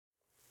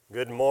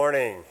Good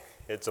morning.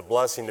 It's a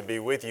blessing to be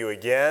with you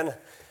again,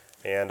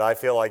 and I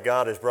feel like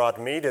God has brought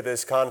me to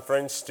this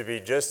conference to be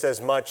just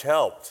as much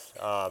helped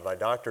by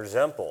Dr.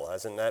 Zempel.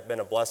 Hasn't that been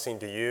a blessing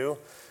to you?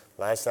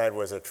 Last night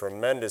was a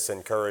tremendous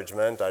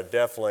encouragement. I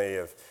definitely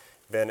have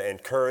been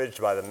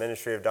encouraged by the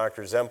ministry of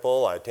Dr.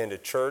 Zempel. I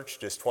attended church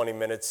just 20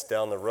 minutes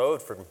down the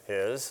road from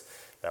his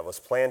that was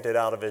planted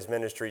out of his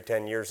ministry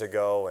 10 years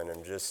ago, and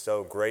I'm just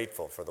so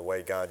grateful for the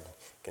way God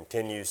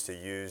continues to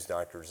use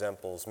Dr.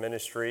 Zempel's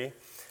ministry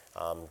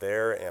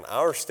there in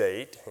our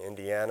state,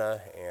 Indiana,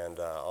 and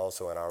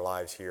also in our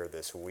lives here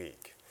this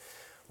week.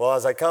 Well,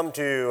 as I come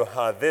to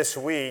this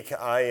week,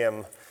 I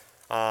am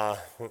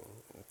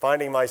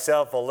finding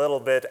myself a little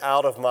bit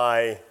out of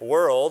my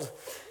world.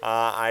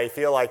 I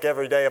feel like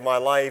every day of my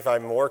life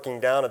I'm working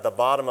down at the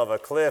bottom of a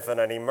cliff in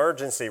an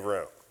emergency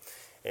room.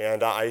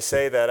 And I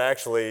say that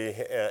actually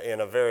in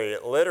a very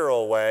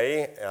literal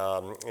way,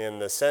 in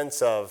the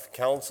sense of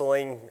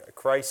counseling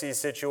crisis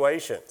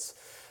situations.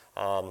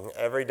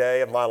 Every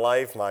day of my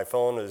life, my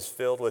phone is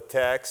filled with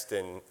text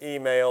and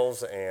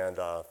emails and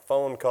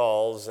phone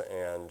calls,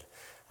 and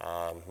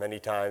many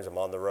times I'm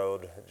on the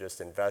road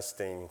just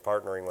investing,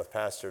 partnering with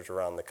pastors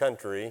around the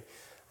country,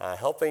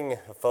 helping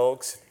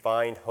folks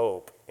find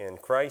hope in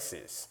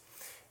crises.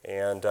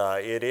 And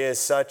it is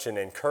such an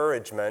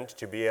encouragement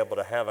to be able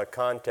to have a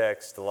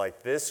context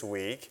like this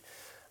week,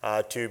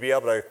 to be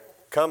able to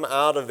come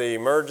out of the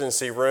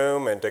emergency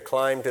room and to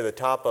climb to the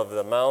top of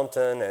the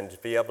mountain and to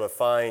be able to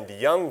find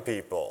young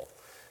people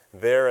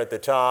there at the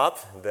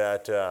top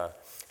that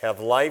have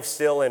life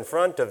still in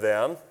front of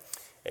them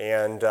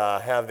and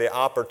have the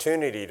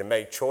opportunity to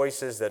make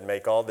choices that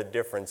make all the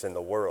difference in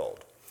the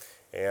world.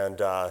 And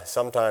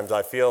sometimes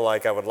I feel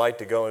like I would like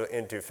to go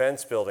into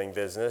fence building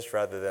business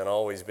rather than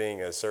always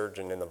being a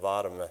surgeon in the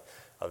bottom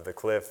of the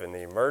cliff in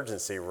the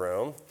emergency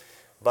room.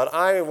 But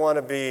I want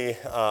to be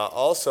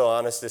also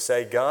honest to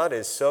say God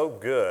is so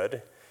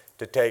good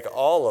to take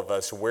all of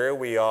us where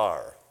we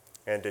are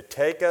and to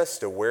take us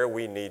to where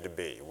we need to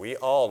be. We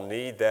all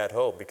need that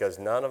hope because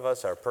none of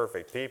us are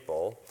perfect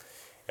people.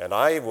 And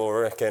I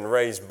can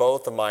raise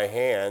both of my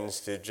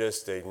hands to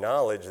just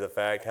acknowledge the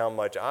fact how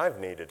much I've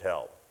needed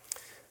help.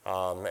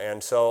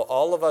 And so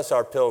all of us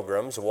are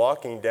pilgrims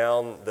walking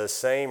down the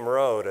same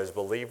road as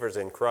believers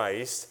in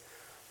Christ,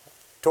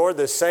 toward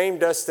the same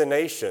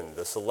destination,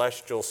 the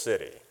celestial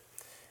city.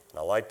 And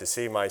I like to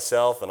see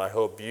myself, and I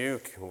hope you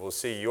will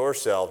see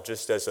yourself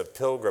just as a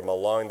pilgrim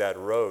along that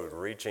road,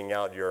 reaching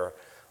out your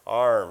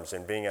arms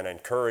and being an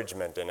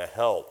encouragement and a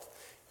help.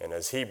 And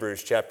as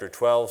Hebrews chapter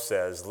 12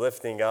 says,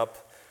 lifting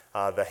up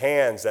the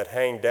hands that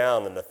hang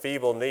down and the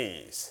feeble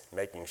knees,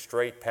 making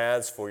straight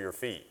paths for your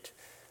feet,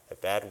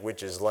 that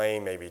which is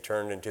lame may be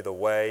turned into the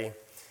way,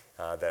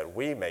 that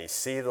we may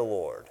see the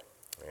Lord.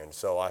 And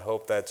so I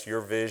hope that's your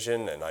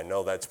vision, and I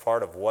know that's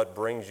part of what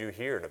brings you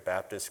here to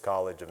Baptist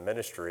College of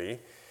Ministry.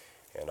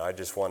 And I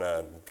just want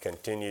to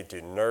continue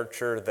to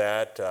nurture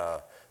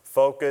that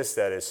focus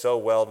that is so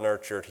well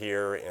nurtured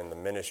here in the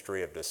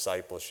ministry of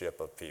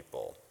discipleship of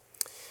people.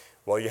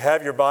 Well, you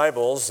have your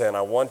Bibles, and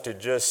I want to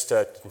just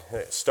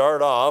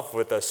start off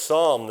with a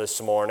psalm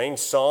this morning,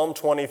 Psalm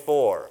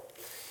 24.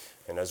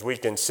 And as we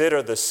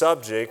consider the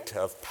subject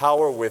of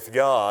power with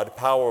God,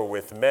 power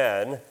with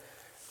men,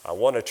 I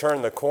want to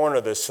turn the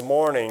corner this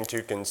morning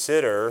to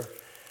consider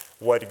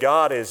what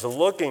God is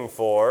looking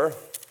for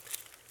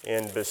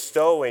in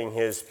bestowing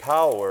His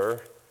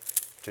power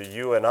to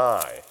you and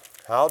I.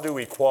 How do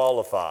we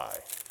qualify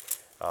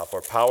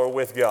for power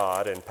with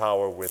God and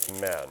power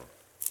with men?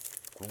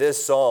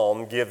 This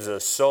psalm gives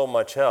us so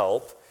much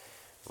help.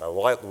 I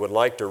would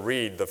like to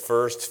read the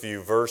first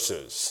few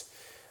verses.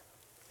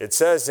 It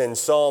says in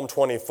Psalm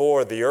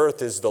 24, "The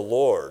earth is the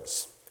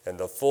Lord's, and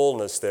the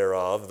fullness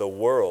thereof, the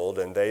world,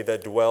 and they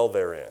that dwell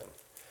therein.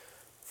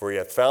 For he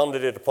hath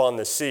founded it upon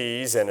the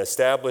seas, and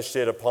established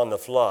it upon the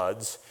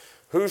floods.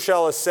 Who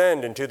shall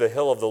ascend into the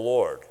hill of the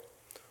Lord?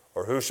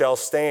 Or who shall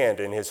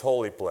stand in his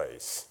holy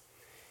place?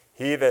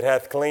 He that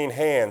hath clean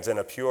hands and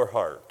a pure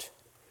heart,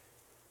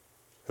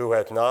 who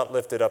hath not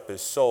lifted up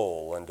his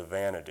soul unto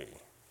vanity,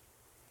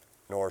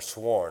 nor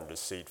sworn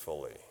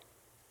deceitfully.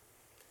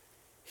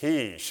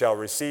 He shall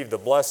receive the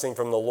blessing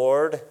from the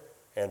Lord,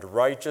 and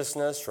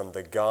righteousness from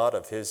the God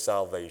of his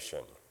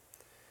salvation.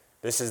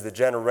 This is the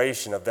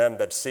generation of them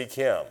that seek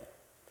him,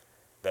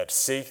 that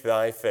seek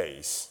thy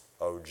face,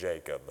 O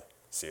Jacob,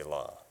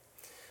 Selah."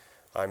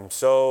 I'm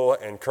so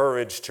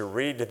encouraged to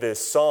read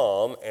this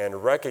psalm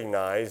and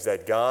recognize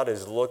that God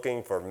is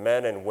looking for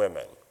men and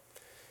women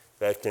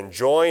that can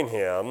join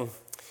him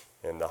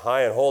in the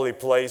high and holy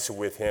place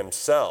with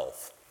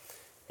himself.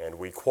 And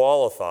we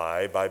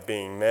qualify by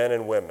being men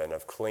and women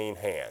of clean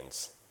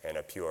hands and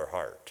a pure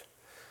heart.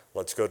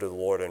 Let's go to the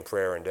Lord in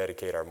prayer and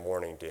dedicate our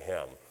morning to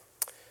him.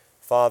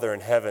 Father in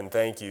heaven,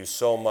 thank you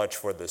so much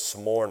for this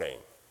morning.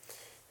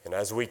 And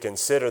as we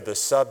consider the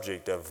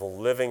subject of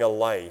living a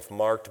life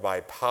marked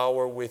by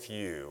power with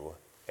you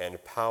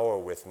and power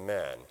with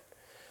men,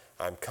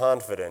 I'm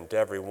confident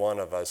every one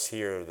of us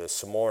here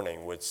this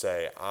morning would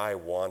say, I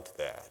want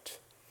that.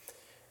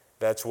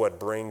 That's what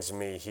brings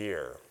me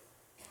here.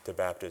 to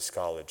Baptist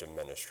College of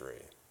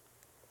Ministry.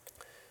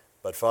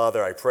 But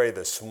Father, I pray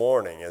this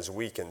morning as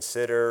we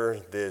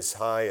consider this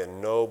high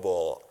and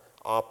noble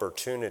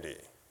opportunity,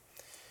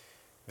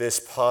 this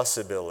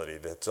possibility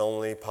that's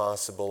only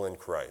possible in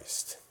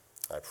Christ,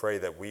 I pray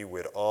that we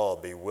would all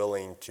be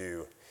willing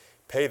to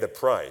pay the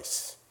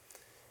price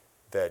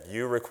that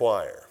you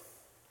require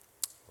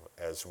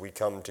as we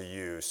come to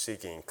you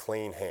seeking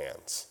clean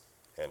hands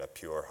and a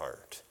pure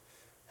heart.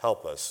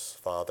 Help us,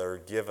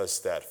 Father, give us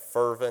that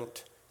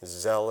fervent,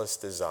 zealous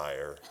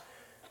desire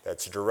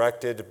that's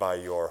directed by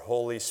your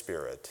Holy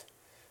Spirit,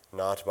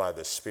 not by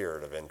the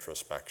spirit of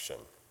introspection.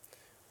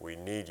 We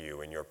need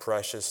you in your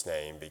precious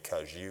name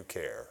because you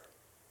care.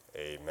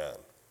 Amen.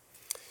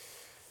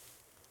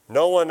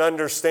 No one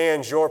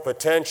understands your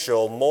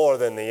potential more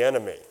than the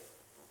enemy.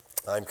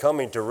 I'm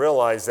coming to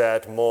realize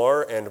that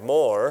more and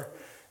more,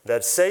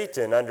 that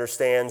Satan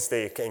understands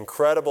the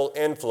incredible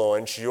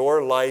influence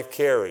your life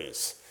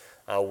carries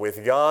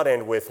with God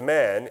and with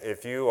men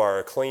if you are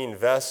a clean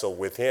vessel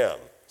with him.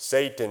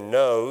 Satan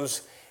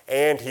knows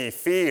and he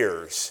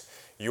fears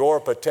your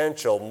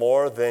potential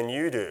more than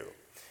you do.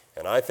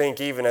 And I think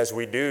even as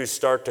we do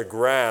start to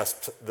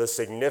grasp the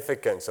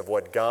significance of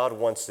what God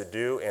wants to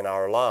do in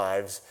our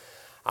lives,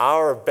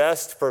 our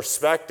best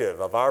perspective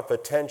of our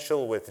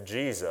potential with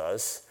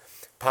Jesus,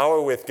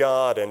 power with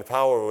God and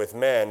power with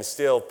men,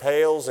 still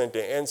pales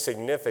into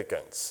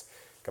insignificance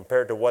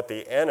compared to what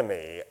the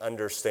enemy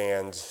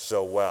understands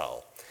so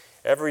well.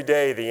 Every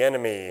day the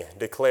enemy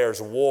declares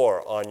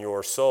war on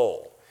your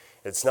soul.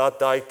 It's not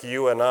like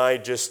you and I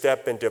just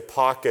step into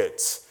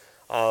pockets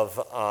of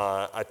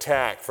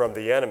attack from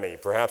the enemy.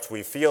 Perhaps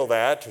we feel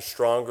that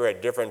stronger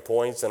at different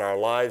points in our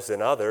lives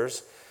than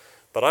others.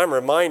 But I'm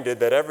reminded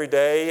that every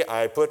day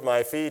I put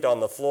my feet on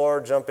the floor,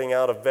 jumping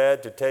out of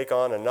bed to take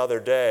on another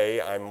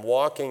day, I'm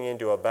walking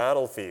into a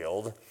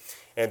battlefield,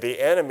 and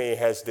the enemy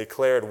has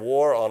declared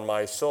war on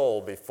my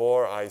soul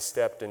before I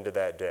stepped into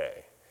that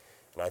day.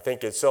 And I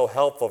think it's so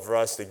helpful for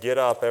us to get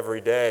up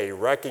every day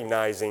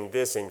recognizing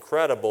this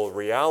incredible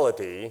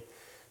reality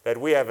that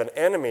we have an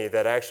enemy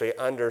that actually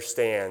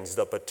understands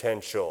the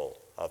potential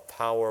of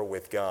power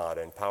with God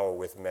and power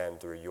with men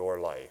through your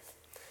life.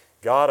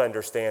 God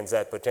understands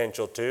that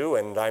potential too,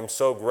 and I'm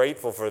so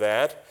grateful for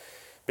that,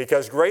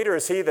 because greater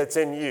is he that's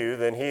in you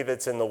than he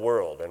that's in the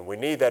world, and we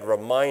need that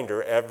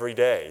reminder every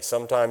day.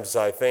 Sometimes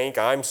I think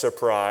I'm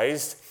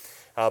surprised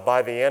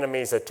by the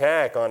enemy's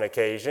attack on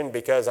occasion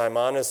because I'm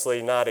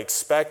honestly not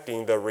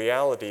expecting the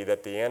reality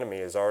that the enemy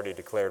has already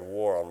declared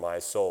war on my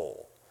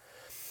soul.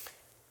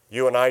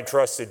 You and I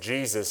trusted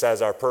Jesus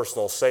as our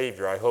personal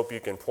Savior. I hope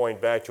you can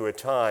point back to a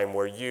time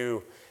where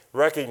you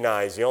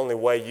recognize the only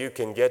way you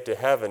can get to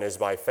heaven is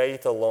by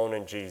faith alone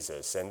in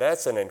Jesus. And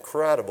that's an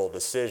incredible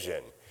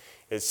decision.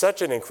 It's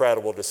such an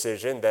incredible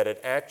decision that it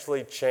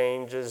actually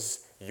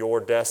changes your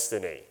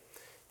destiny.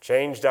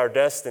 Changed our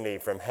destiny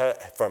from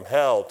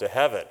hell to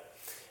heaven.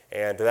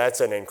 And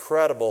that's an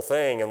incredible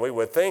thing. And we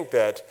would think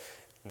that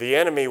the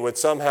enemy would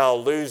somehow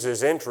lose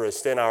his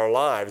interest in our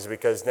lives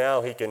because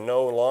now he can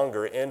no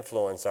longer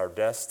influence our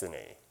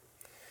destiny.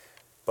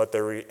 But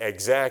the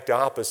exact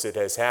opposite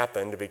has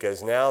happened,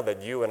 because now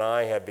that you and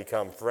I have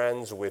become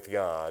friends with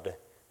God,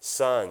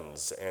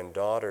 sons and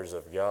daughters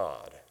of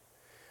God,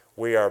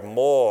 we are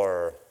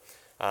more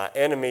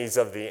enemies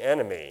of the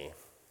enemy,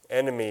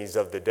 enemies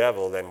of the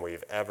devil than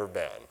we've ever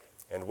been.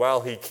 And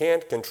while he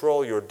can't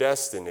control your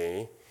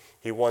destiny,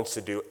 he wants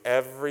to do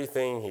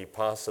everything he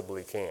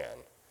possibly can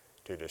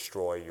to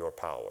destroy your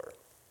power.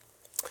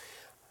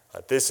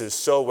 This is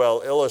so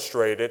well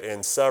illustrated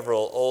in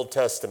several Old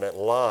Testament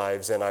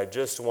lives, and I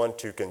just want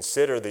to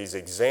consider these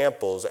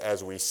examples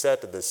as we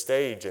set the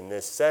stage in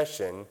this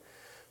session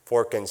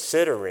for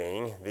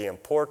considering the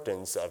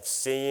importance of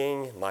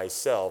seeing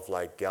myself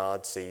like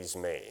God sees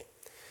me.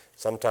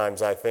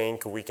 Sometimes I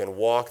think we can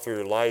walk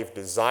through life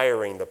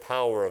desiring the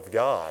power of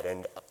God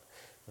and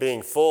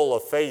being full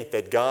of faith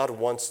that God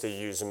wants to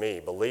use me,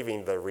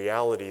 believing the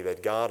reality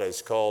that God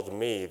has called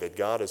me, that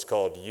God has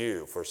called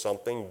you for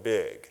something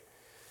big,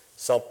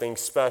 something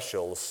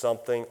special,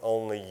 something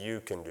only you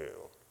can do.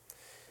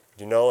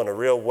 You know, in a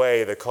real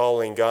way, the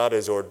calling God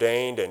has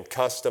ordained and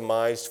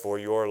customized for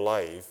your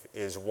life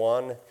is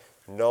one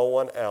no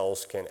one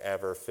else can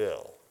ever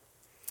fill.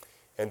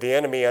 And the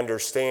enemy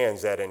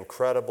understands that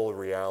incredible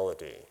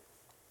reality.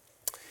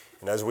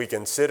 And as we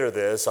consider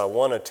this, I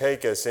want to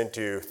take us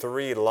into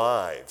 3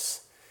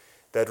 lives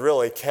that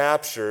really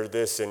capture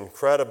this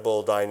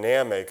incredible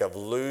dynamic of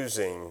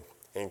losing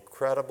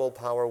incredible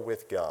power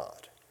with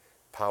God,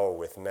 power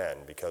with men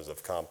because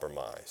of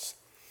compromise.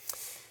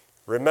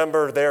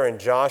 Remember there in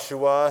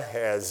Joshua,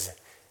 as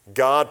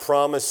God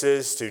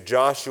promises to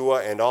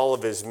Joshua and all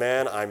of his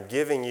men, I'm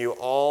giving you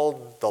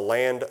all the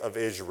land of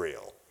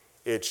Israel.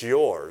 It's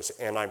yours,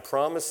 and I'm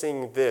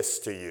promising this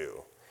to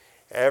you.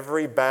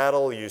 Every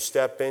battle you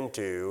step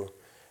into,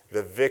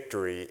 the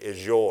victory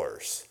is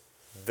yours.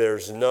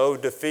 There's no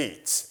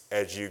defeats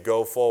as you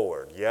go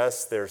forward.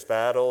 Yes, there's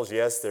battles.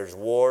 Yes, there's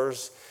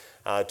wars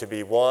to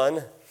be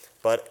won.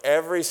 but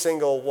every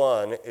single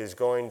one is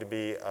going to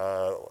be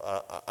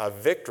a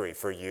victory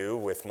for you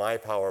with my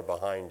power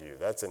behind you.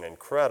 That's an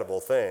incredible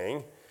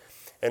thing.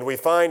 And we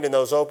find in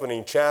those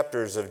opening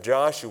chapters of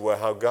Joshua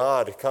how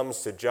God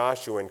comes to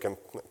Joshua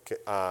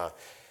and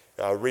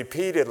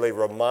repeatedly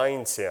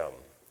reminds him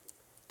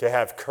to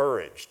have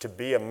courage, to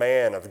be a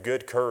man of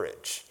good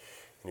courage.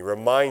 And he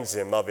reminds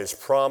him of his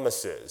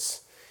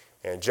promises.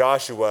 And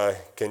Joshua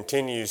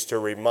continues to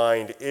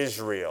remind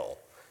Israel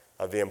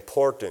of the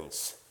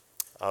importance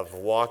of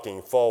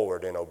walking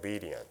forward in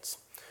obedience.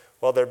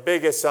 Well, their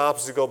biggest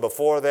obstacle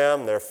before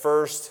them, their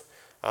first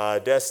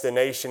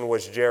destination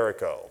was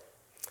Jericho.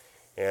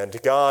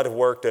 And God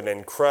worked an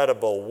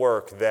incredible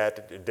work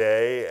that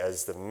day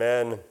as the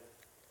men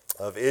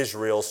of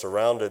Israel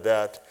surrounded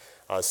that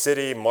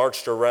city,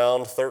 marched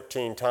around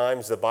 13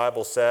 times, the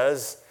Bible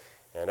says.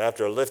 And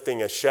after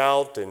lifting a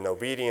shout in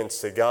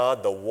obedience to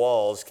God, the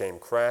walls came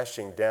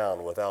crashing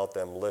down without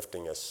them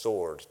lifting a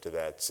sword to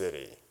that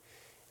city.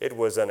 It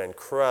was an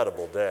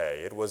incredible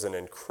day. It was an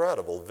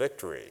incredible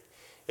victory.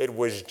 It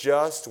was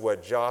just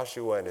what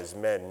Joshua and his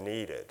men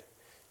needed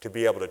to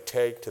be able to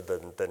take to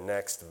the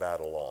next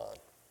battle on.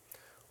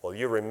 Well,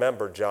 you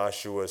remember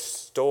Joshua's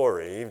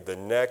story. The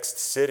next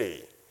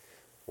city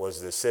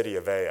was the city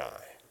of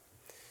Ai.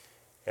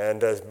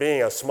 And as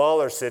being a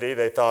smaller city,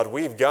 they thought,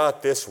 we've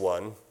got this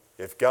one.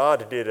 If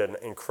God did an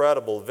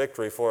incredible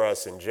victory for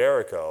us in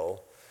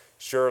Jericho,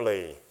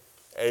 surely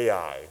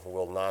Ai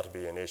will not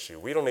be an issue.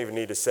 We don't even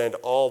need to send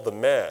all the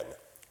men.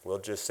 We'll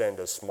just send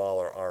a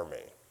smaller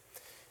army.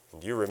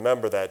 And you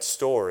remember that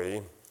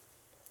story.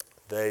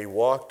 They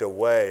walked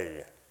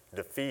away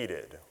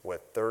defeated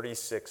with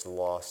 36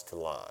 lost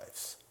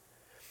lives.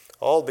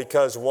 All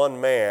because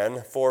one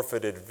man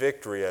forfeited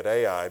victory at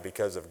Ai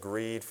because of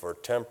greed for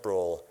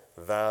temporal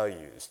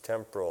values,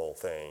 temporal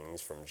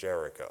things from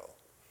Jericho.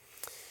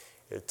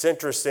 It's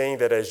interesting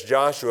that as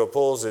Joshua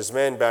pulls his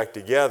men back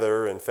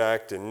together, in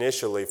fact,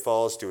 initially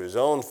falls to his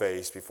own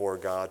face before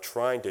God,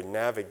 trying to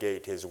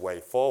navigate his way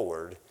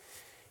forward,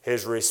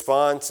 his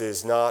response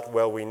is not,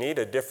 well, we need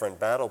a different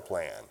battle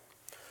plan.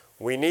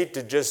 We need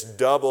to just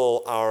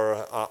double our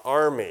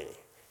army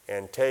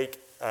and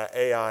take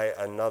Ai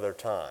another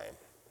time.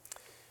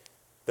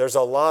 There's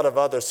a lot of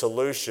other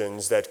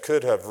solutions that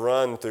could have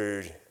run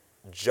through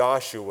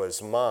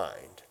Joshua's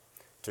mind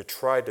to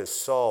try to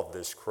solve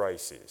this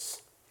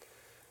crisis.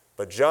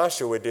 But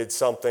Joshua did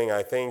something,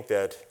 I think,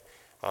 that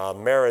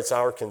merits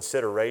our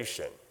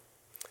consideration.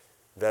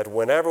 That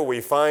whenever we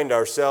find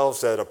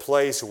ourselves at a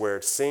place where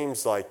it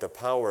seems like the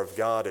power of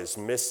God is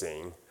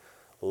missing,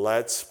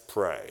 let's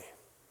pray.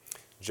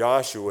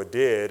 Joshua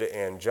did,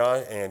 and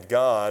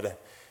God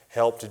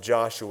helped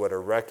Joshua to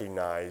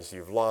recognize,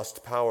 you've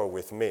lost power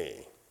with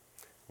me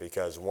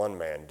because one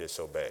man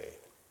disobeyed.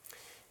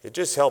 It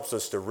just helps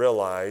us to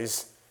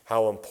realize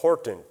how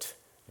important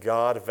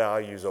God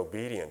values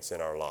obedience in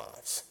our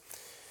lives.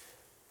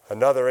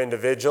 Another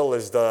individual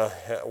is the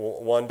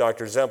one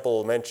Dr.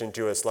 Zempel mentioned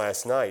to us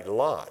last night,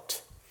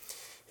 Lot.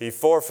 He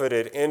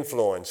forfeited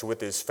influence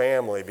with his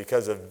family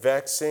because of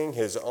vexing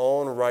his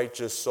own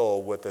righteous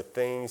soul with the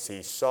things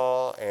he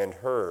saw and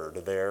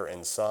heard there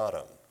in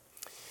Sodom.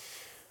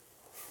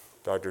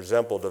 Dr.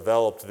 Zempel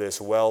developed this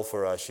well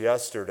for us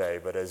yesterday,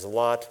 but as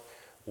Lot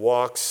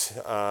walks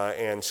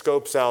and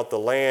scopes out the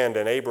land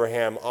and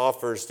Abraham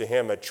offers to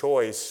him a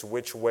choice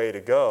which way to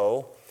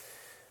go,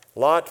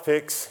 Lot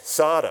picks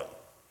Sodom.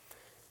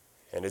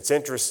 And it's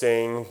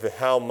interesting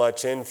how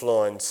much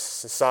influence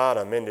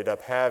Sodom ended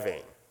up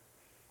having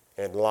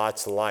in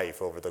Lot's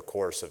life over the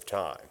course of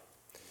time.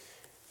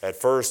 At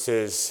first,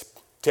 his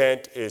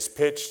tent is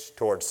pitched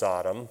toward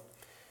Sodom.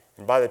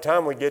 And by the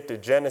time we get to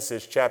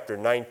Genesis chapter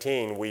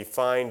 19, we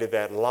find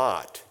that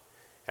Lot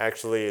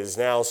actually is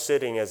now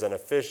sitting as an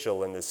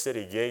official in the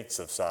city gates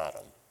of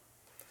Sodom.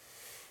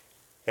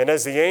 And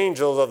as the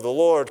angels of the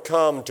Lord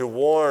come to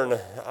warn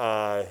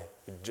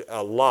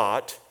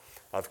Lot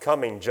of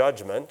coming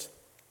judgment,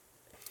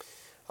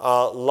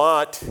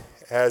 Lot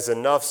has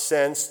enough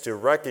sense to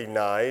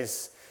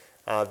recognize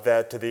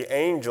that the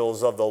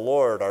angels of the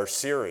Lord are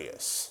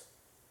serious.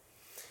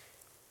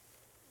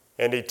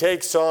 And he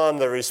takes on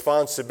the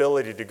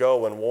responsibility to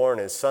go and warn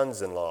his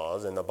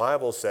sons-in-laws. And the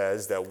Bible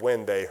says that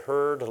when they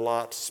heard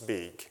Lot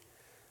speak,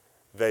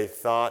 they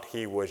thought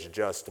he was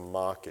just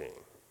mocking.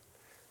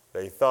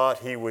 They thought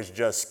he was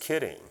just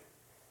kidding.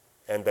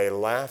 And they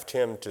laughed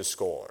him to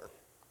scorn.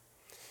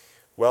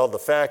 Well, the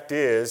fact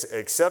is,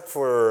 except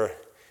for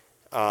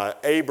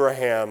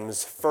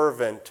Abraham's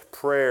fervent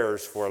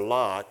prayers for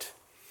Lot,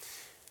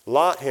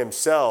 Lot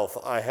himself,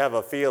 I have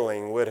a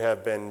feeling, would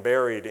have been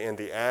buried in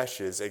the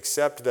ashes,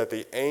 except that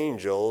the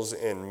angels,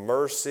 in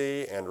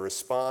mercy and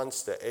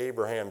response to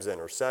Abraham's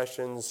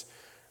intercessions,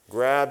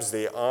 grabs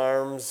the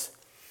arms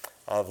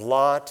of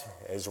Lot,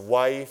 his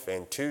wife,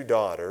 and 2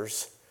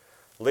 daughters,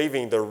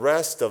 leaving the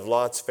rest of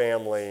Lot's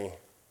family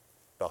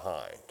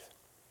behind.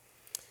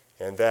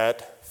 And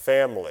that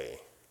family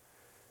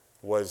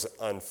was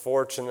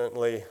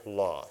unfortunately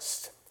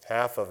lost,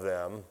 half of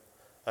them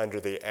under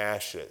the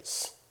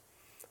ashes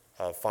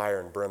of fire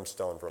and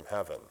brimstone from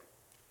heaven.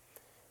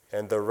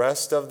 And the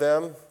rest of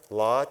them,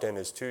 Lot and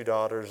his 2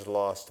 daughters,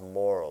 lost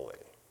morally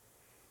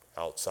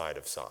outside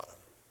of Sodom.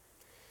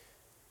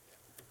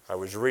 I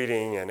was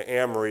reading and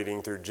am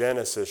reading through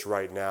Genesis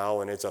right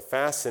now, and it's a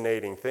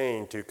fascinating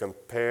thing to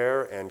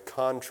compare and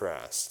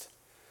contrast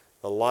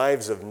the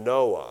lives of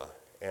Noah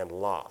and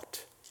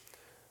Lot.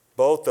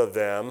 Both of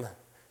them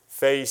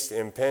faced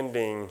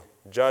impending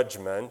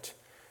judgment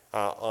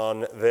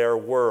on their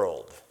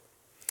world.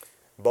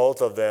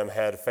 Both of them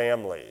had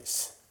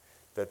families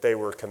that they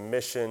were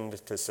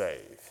commissioned to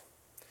save.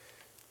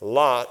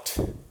 Lot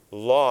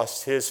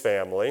lost his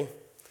family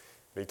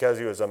because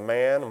he was a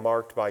man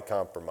marked by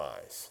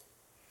compromise.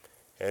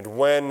 And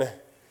when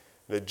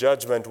the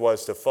judgment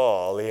was to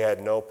fall, he had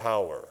no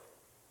power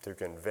to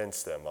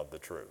convince them of the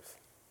truth.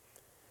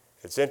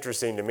 It's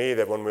interesting to me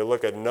that when we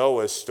look at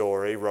Noah's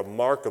story,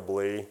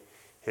 remarkably,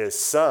 his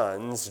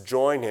sons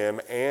join him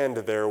and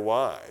their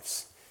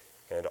wives.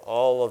 And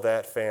all of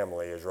that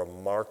family is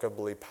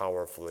remarkably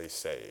powerfully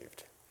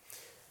saved.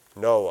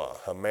 Noah,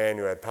 a man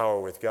who had power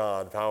with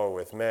God, power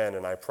with men,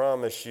 and I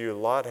promise you,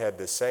 Lot had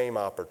the same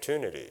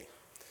opportunity.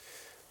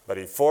 But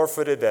he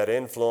forfeited that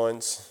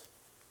influence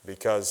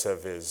because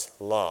of his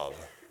love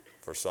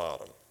for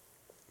Sodom.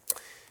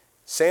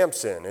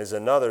 Samson is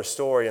another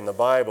story in the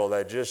Bible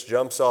that just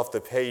jumps off the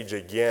page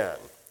again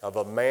of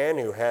a man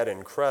who had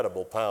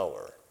incredible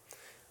power.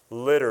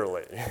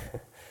 Literally.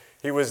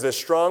 He was the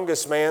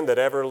strongest man that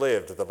ever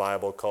lived, the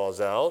Bible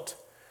calls out.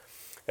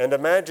 And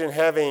imagine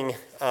having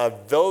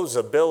those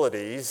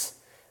abilities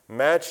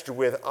matched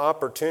with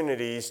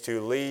opportunities to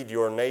lead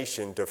your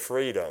nation to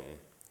freedom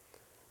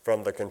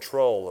from the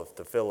control of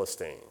the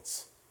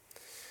Philistines.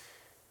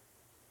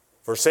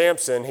 For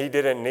Samson, he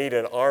didn't need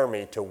an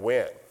army to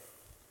win.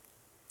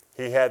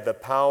 He had the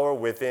power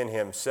within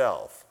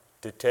himself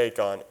to take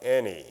on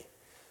any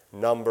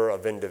number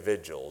of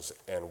individuals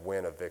and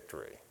win a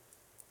victory.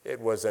 It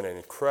was an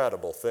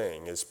incredible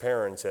thing. His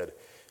parents had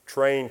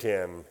trained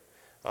him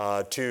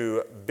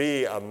to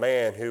be a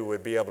man who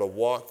would be able to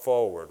walk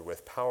forward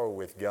with power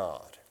with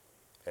God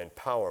and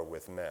power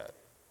with men.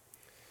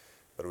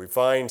 But we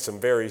find some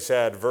very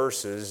sad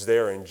verses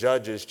there in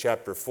Judges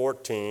chapter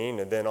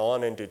 14 and then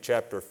on into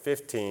chapter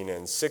 15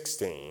 and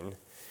 16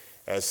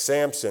 as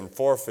Samson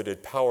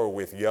forfeited power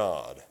with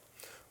God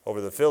over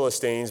the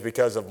Philistines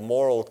because of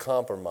moral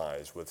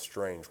compromise with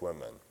strange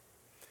women.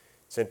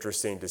 It's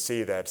interesting to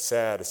see that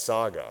sad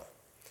saga.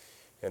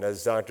 And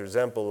as Dr.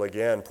 Zempel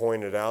again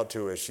pointed out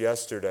to us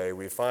yesterday,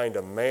 we find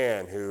a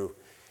man who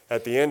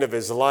at the end of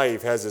his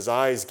life has his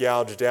eyes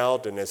gouged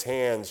out and his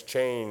hands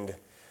chained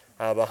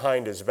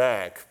behind his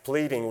back,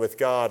 pleading with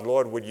God,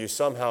 Lord, would you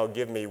somehow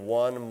give me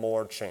one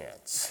more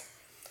chance?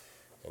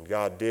 And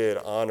God did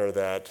honor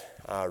that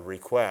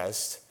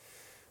request,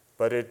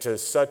 but it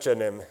is such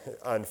an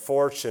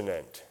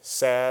unfortunate,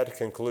 sad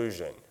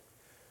conclusion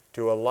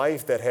to a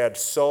life that had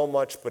so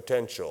much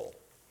potential,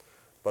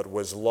 but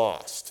was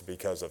lost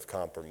because of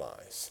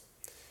compromise.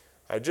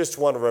 I just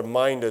want to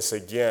remind us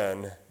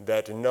again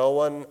that no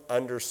one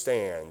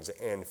understands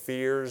and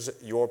fears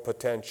your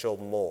potential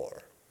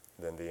more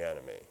than the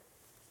enemy.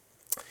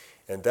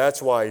 And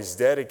that's why he's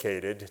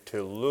dedicated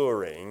to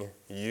luring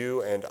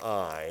you and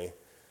I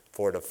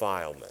for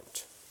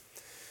defilement.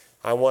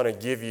 I want to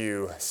give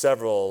you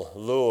several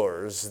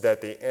lures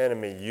that the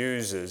enemy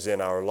uses in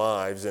our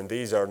lives, and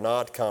these are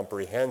not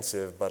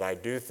comprehensive, but I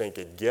do think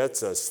it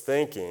gets us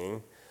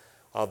thinking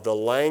of the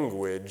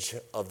language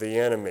of the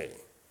enemy,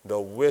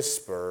 the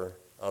whisper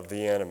of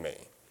the enemy.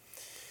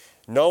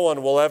 No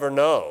one will ever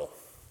know.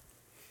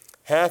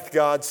 Hath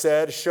God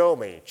said, show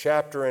me,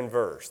 chapter and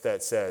verse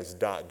that says ...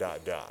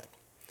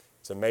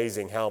 It's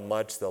amazing how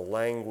much the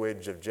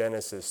language of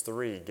Genesis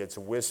 3 gets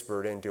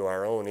whispered into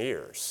our own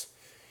ears.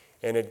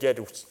 And it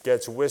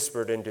gets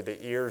whispered into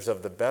the ears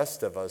of the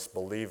best of us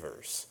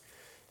believers.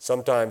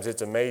 Sometimes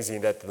it's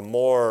amazing that the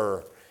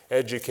more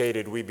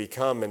educated we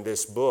become in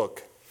this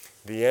book,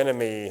 the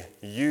enemy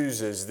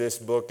uses this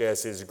book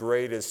as his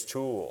greatest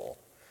tool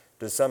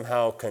to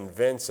somehow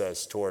convince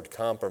us toward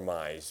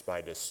compromise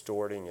by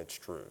distorting its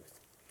truth.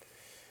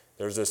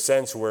 There's a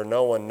sense where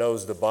no one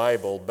knows the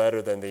Bible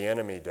better than the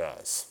enemy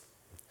does,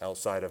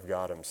 outside of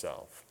God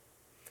himself.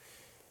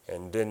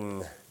 And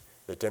in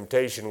the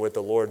temptation with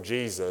the Lord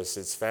Jesus,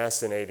 it's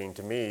fascinating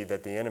to me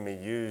that the enemy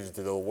used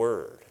the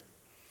word,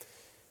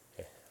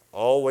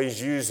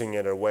 always using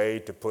it in a way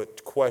to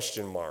put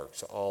question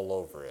marks all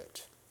over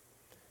it,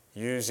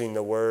 using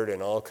the word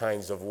in all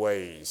kinds of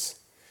ways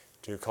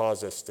to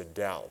cause us to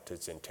doubt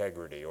its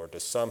integrity or to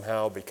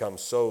somehow become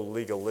so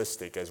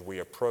legalistic as we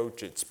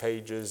approach its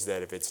pages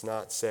that if it's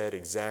not said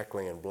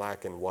exactly in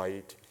black and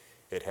white,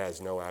 it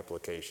has no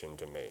application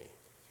to me.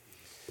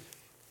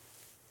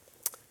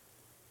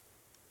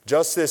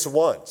 Just this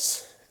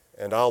once,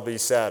 and I'll be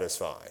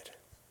satisfied.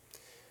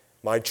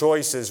 My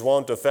choices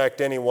won't affect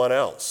anyone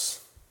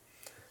else.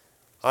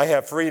 I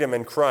have freedom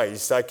in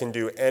Christ. I can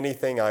do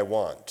anything I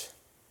want.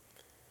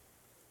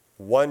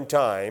 One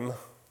time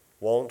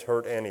won't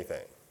hurt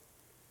anything.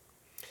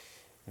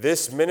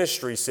 This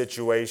ministry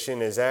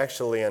situation is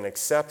actually an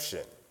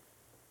exception.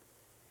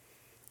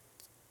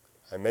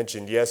 I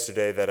mentioned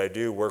yesterday that I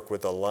do work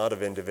with a lot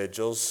of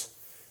individuals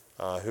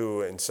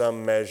who in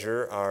some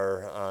measure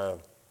are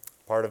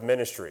part of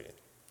ministry.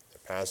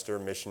 Pastor,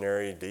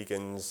 missionary,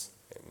 deacons,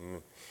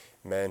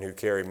 men who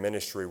carry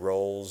ministry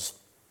roles.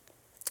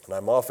 And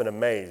I'm often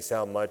amazed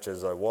how much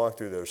as I walk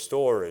through their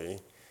story,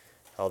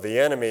 how the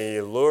enemy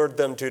lured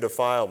them to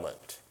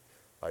defilement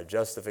by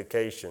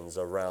justifications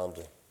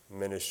around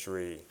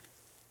ministry,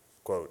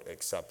 quote,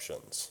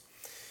 exceptions.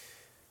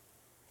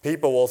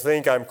 People will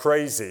think I'm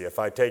crazy if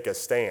I take a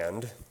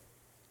stand.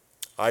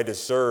 I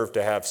deserve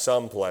to have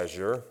some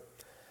pleasure.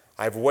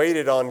 I've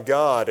waited on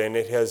God and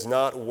it has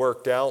not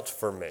worked out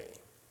for me.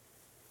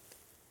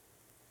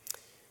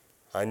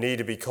 I need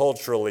to be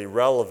culturally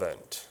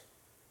relevant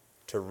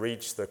to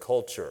reach the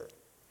culture.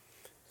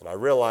 And I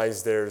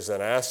realize there's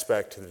an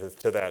aspect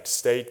to that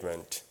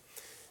statement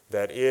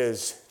that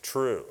is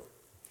true.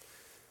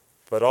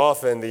 But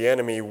often the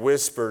enemy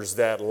whispers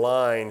that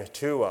line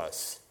to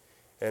us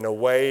in a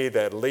way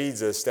that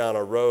leads us down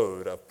a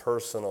road of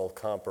personal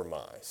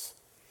compromise,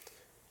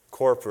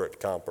 corporate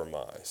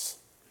compromise.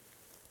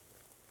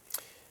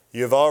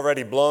 You've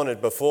already blown it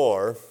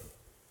before.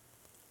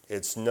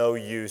 It's no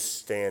use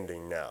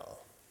standing now.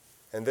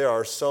 And there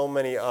are so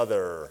many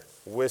other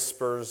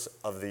whispers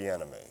of the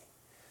enemy.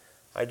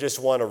 I just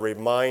want to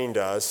remind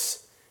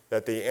us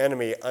that the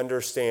enemy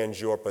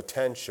understands your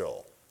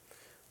potential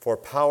for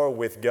power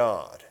with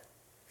God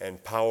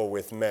and power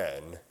with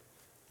men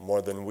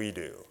more than we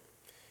do.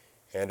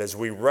 And as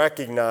we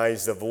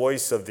recognize the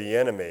voice of the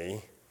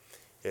enemy,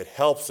 it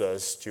helps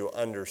us to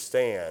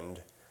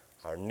understand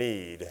our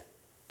need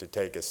to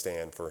take a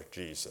stand for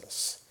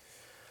Jesus.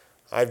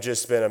 I've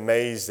just been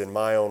amazed in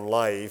my own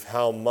life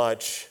how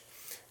much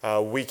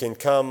we can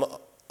come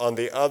on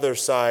the other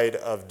side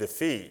of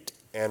defeat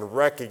and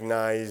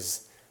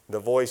recognize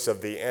the voice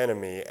of the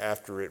enemy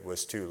after it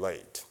was too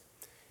late.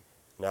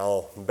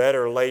 Now,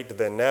 better late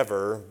than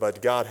never,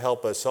 but God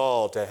help us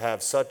all to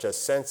have such a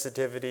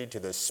sensitivity to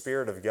the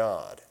Spirit of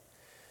God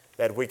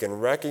that we can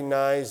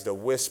recognize the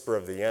whisper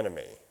of the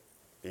enemy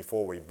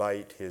before we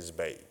bite his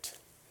bait.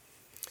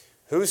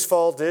 Whose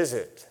fault is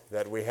it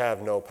that we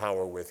have no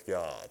power with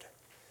God?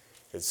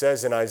 It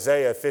says in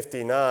Isaiah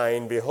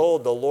 59,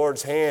 "Behold, the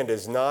Lord's hand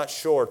is not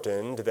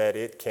shortened that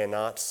it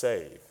cannot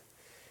save,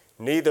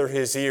 neither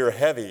his ear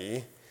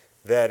heavy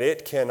that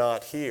it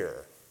cannot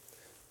hear.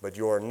 But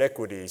your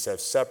iniquities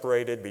have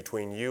separated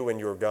between you and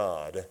your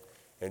God,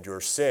 and your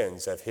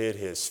sins have hid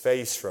his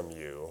face from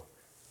you,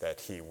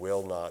 that he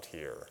will not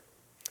hear."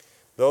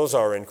 Those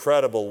are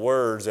incredible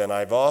words, and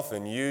I've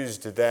often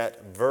used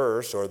that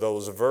verse or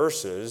those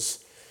verses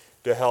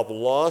to help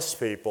lost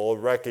people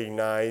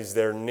recognize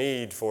their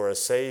need for a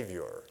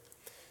Savior.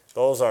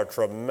 Those are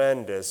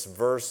tremendous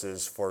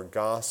verses for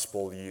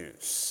gospel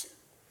use.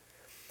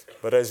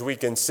 But as we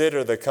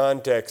consider the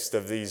context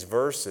of these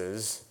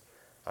verses,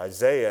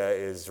 Isaiah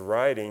is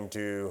writing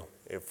to,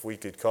 if we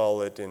could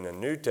call it in the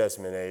New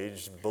Testament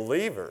age,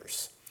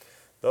 believers,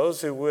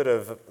 those who would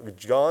have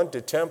gone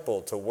to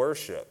temple to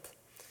worship.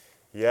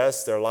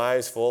 Yes, their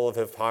lives full of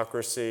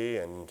hypocrisy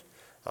and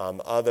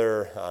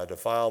other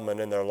defilement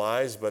in their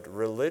lives, but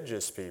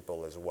religious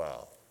people as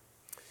well.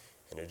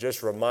 And it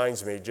just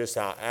reminds me just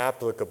how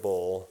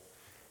applicable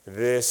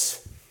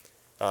this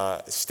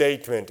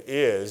statement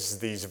is,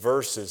 these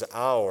verses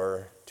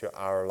to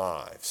our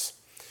lives.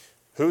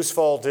 Whose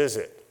fault is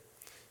it?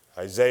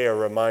 Isaiah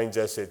reminds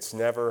us it's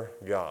never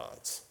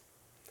God's.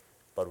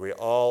 But we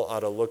all ought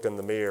to look in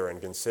the mirror and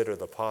consider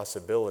the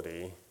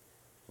possibility,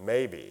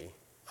 maybe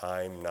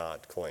I'm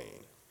not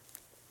clean.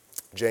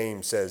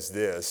 James says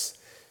this,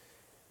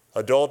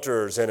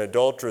 "Adulterers and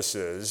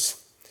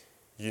adulteresses,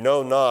 you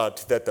know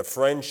not that the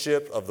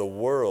friendship of the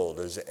world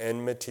is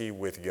enmity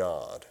with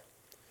God.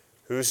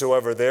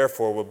 Whosoever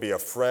therefore will be a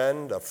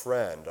friend of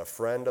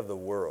the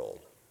world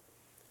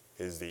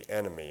is the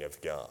enemy of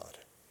God."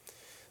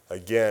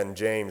 Again,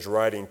 James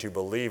writing to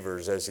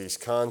believers as he's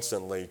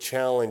constantly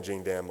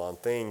challenging them on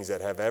things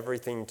that have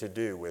everything to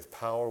do with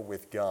power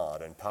with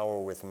God and power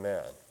with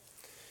men.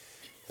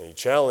 And he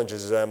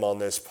challenges them on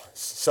this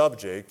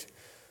subject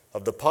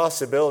of the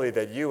possibility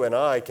that you and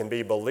I can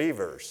be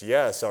believers.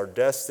 Yes, our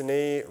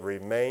destiny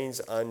remains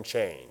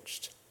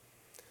unchanged,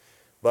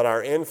 but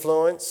our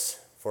influence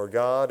for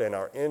God and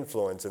our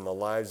influence in the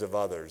lives of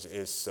others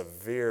is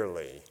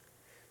severely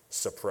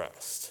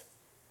suppressed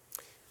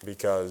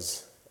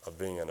because of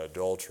being an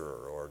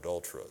adulterer or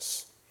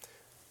adulteress.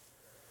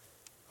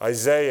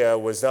 Isaiah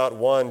was not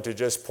one to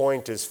just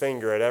point his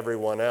finger at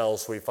everyone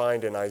else. We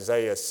find in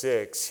Isaiah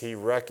 6, he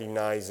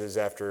recognizes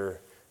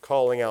after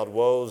calling out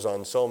woes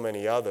on so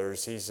many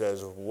others, he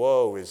says,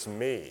 "Woe is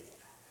me,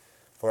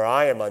 for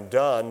I am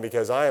undone,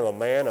 because I am a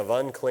man of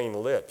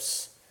unclean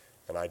lips,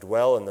 and I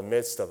dwell in the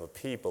midst of a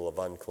people of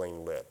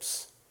unclean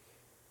lips.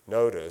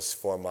 Notice,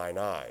 for mine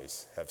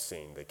eyes have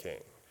seen the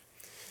King."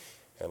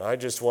 And I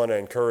just want to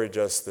encourage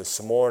us this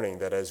morning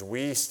that as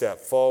we step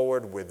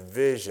forward with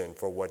vision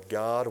for what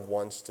God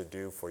wants to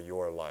do for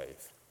your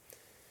life,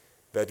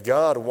 that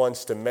God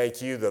wants to make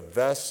you the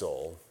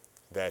vessel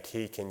that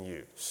he can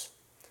use.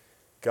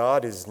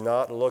 God is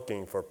not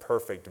looking for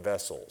perfect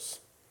vessels.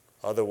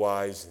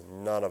 Otherwise,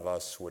 none of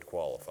us would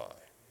qualify.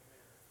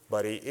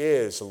 But he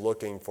is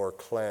looking for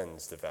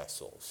cleansed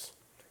vessels.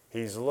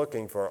 He's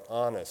looking for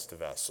honest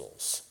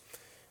vessels.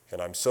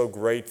 And I'm so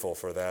grateful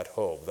for that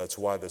hope. That's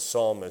why the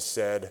psalmist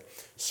said,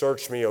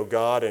 "Search me, O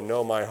God, and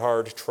know my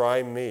heart.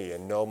 Try me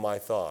and know my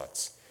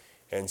thoughts.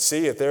 And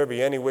see if there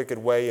be any wicked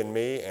way in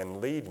me,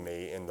 and lead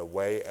me in the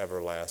way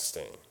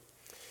everlasting."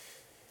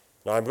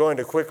 Now I'm going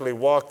to quickly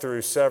walk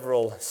through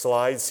several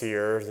slides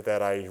here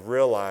that I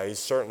realize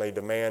certainly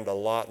demand a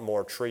lot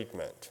more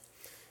treatment.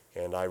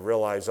 And I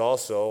realize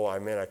also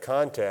I'm in a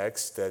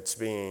context that's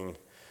being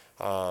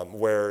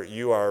where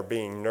you are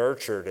being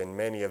nurtured in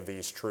many of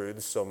these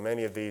truths, so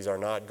many of these are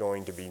not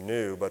going to be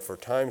new, but for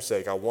time's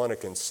sake I want to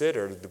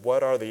consider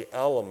what are the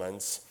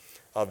elements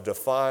of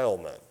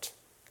defilement.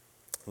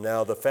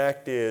 Now the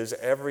fact is,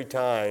 every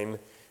time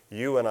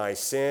you and I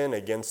sin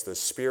against the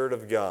Spirit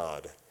of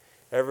God,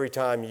 every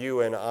time you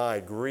and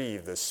I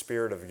grieve the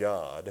Spirit of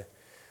God,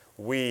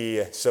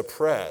 we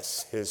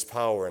suppress His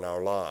power in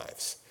our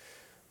lives.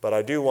 But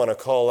I do want to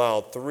call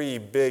out three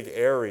big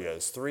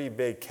areas, three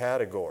big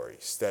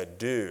categories that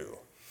do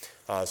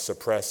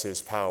suppress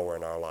His power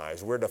in our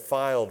lives. We're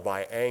defiled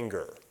by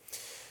anger.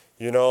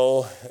 You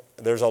know,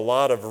 there's a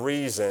lot of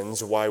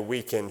reasons why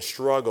we can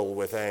struggle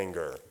with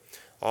anger.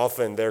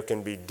 Often there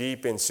can be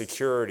deep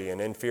insecurity and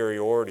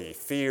inferiority,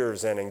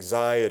 fears and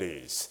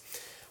anxieties,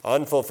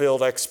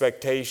 unfulfilled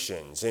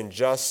expectations,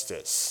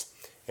 injustice,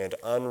 and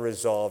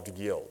unresolved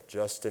guilt,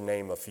 just to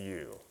name a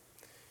few.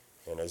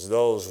 And as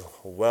those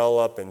well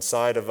up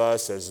inside of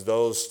us, as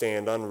those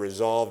stand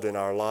unresolved in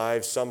our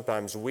lives,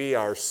 sometimes we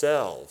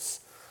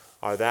ourselves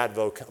are that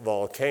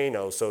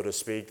volcano, so to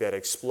speak, that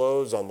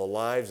explodes on the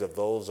lives of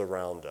those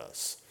around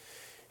us.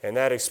 And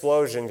that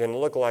explosion can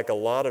look like a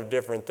lot of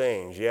different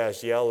things.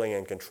 Yes, yelling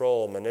and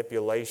control,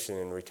 manipulation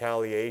and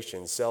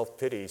retaliation,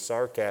 self-pity,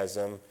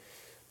 sarcasm.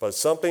 But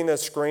something that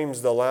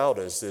screams the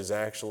loudest is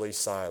actually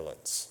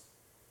silence.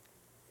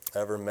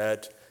 Ever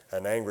met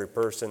an angry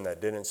person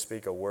that didn't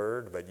speak a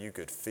word, but you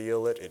could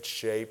feel it? It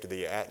shaped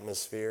the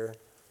atmosphere.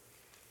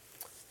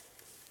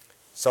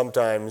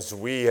 Sometimes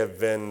we have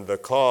been the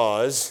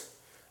cause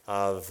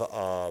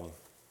of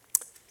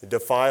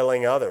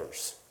defiling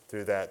others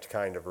through that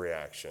kind of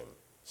reaction.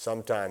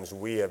 Sometimes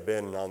we have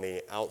been on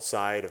the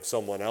outside of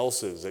someone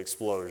else's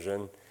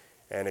explosion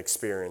and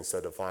experienced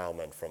a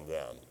defilement from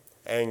them.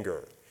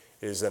 Anger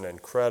is an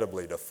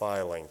incredibly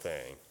defiling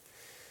thing.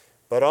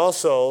 But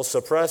also,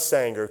 suppressed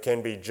anger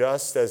can be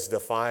just as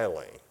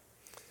defiling.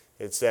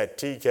 It's that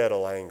tea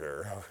kettle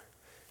anger.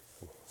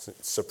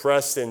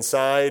 Suppressed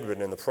inside, but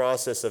in the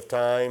process of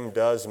time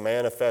does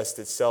manifest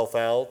itself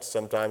out.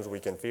 Sometimes we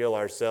can feel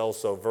ourselves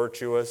so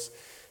virtuous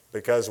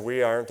because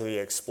we aren't the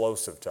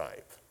explosive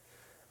type.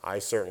 I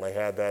certainly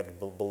had that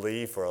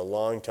belief for a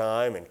long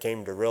time and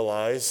came to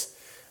realize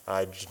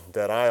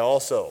that I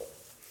also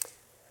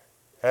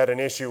had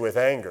an issue with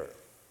anger.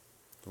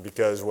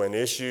 Because when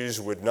issues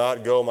would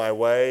not go my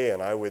way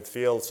and I would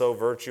feel so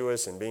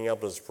virtuous and being able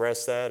to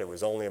suppress that, it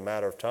was only a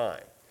matter of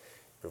time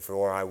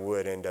before I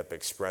would end up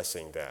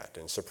expressing that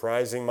and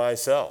surprising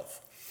myself,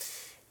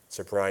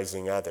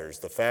 surprising others.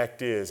 The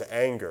fact is,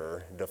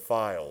 anger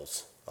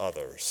defiles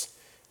others.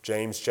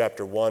 James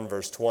chapter 1,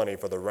 verse 20,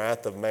 "For the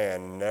wrath of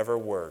man never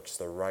works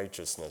the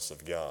righteousness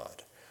of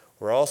God."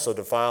 We're also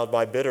defiled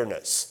by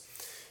bitterness.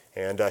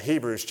 And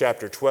Hebrews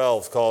chapter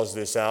 12 calls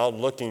this out,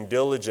 "Looking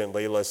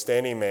diligently lest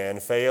any man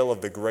fail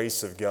of the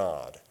grace of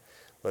God,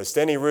 lest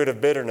any root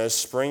of bitterness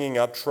springing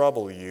up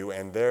trouble you,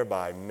 and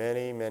thereby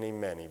many, many,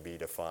 many be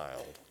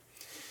defiled."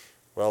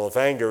 Well, if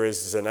anger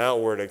is an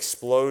outward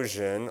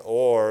explosion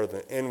or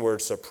the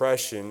inward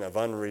suppression of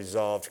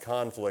unresolved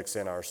conflicts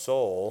in our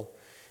soul,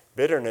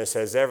 bitterness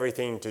has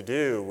everything to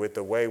do with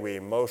the way we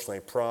emotionally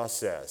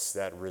process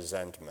that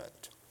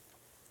resentment.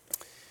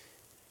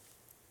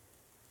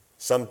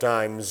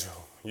 Sometimes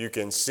you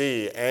can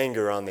see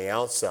anger on the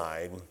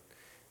outside.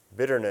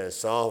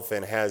 Bitterness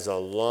often has a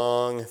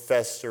long,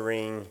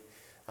 festering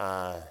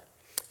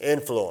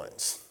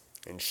influence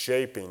in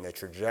shaping the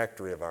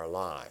trajectory of our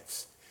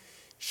lives.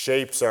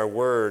 Shapes our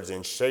words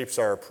and shapes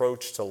our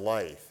approach to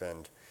life.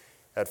 And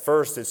at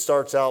first it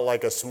starts out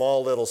like a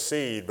small little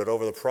seed, but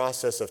over the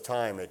process of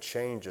time it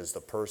changes the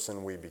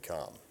person we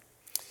become.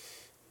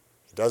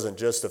 It doesn't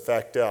just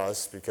affect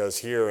us, because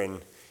here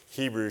in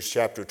Hebrews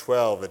chapter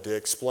 12, it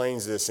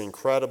explains this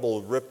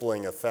incredible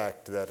rippling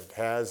effect that it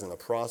has in the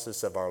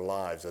process of our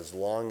lives as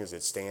long as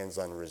it stands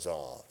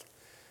unresolved.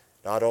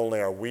 Not only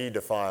are we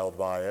defiled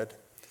by it,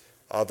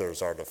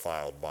 others are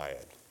defiled by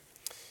it.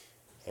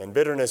 And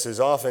bitterness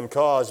is often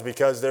caused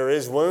because there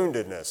is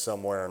woundedness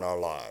somewhere in our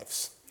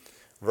lives.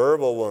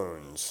 Verbal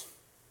wounds,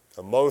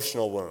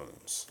 emotional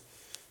wounds,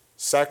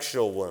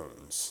 sexual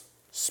wounds,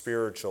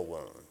 spiritual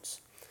wounds.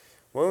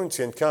 Wounds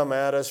can come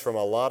at us from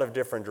a lot of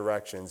different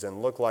directions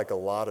and look like a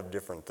lot of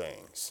different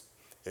things.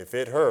 If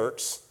it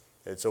hurts,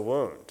 it's a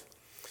wound.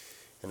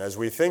 And as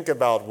we think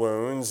about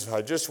wounds,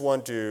 I just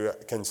want to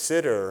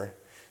consider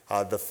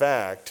the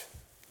fact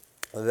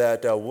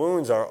that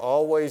wounds are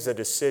always a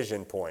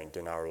decision point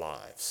in our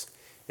lives.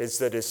 It's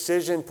the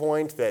decision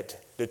point that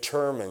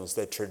determines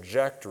the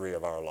trajectory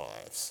of our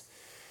lives.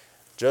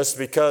 Just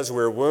because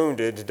we're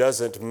wounded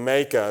doesn't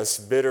make us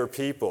bitter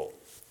people.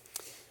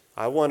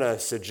 I want to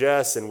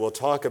suggest, and we'll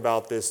talk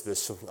about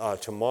this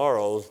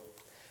tomorrow,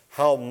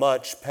 how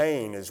much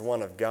pain is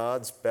one of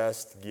God's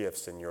best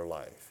gifts in your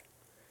life.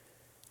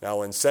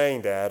 Now, in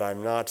saying that,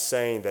 I'm not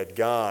saying that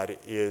God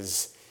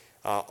is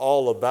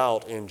all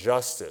about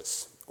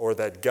injustice, or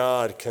that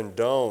God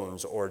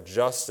condones or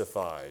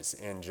justifies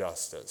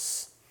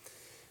injustice.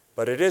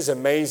 But it is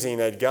amazing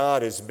that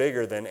God is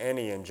bigger than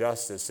any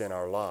injustice in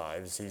our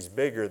lives. He's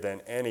bigger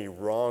than any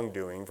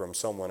wrongdoing from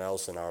someone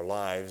else in our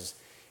lives.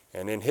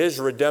 And in His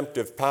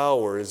redemptive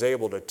power is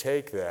able to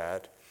take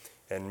that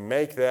and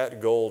make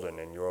that golden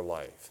in your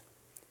life,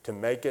 to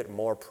make it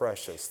more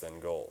precious than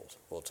gold.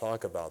 We'll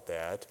talk about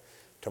that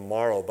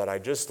tomorrow, but I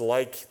just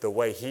like the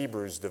way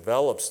Hebrews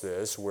develops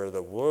this, where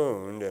the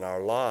wound in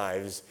our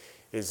lives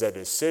is a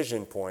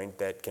decision point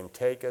that can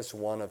take us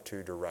one of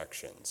two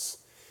directions.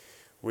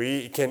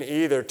 We can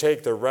either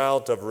take the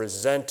route of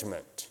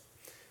resentment,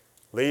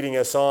 leading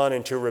us on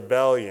into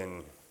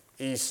rebellion.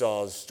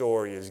 Esau's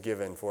story is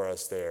given for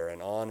us there,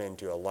 and on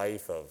into a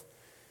life of,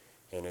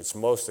 in its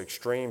most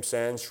extreme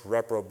sense,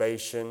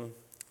 reprobation,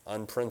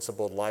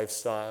 unprincipled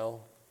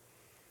lifestyle.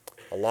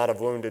 A lot of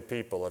wounded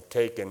people have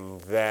taken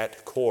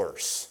that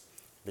course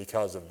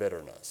because of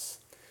bitterness.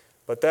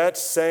 But that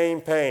same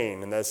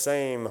pain and that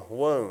same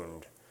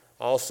wound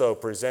also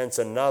presents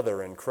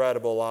another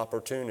incredible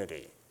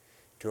opportunity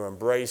to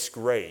embrace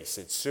grace.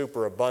 It's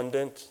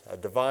superabundant, a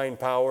divine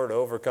power to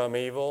overcome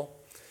evil,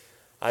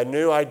 a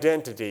new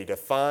identity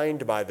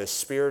defined by the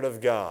Spirit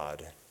of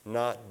God,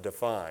 not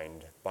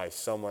defined by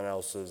someone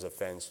else's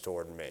offense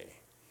toward me.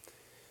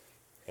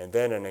 And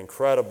then an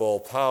incredible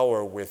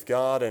power with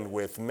God and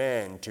with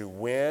men to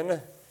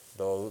win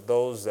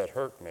those that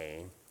hurt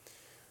me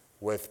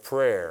with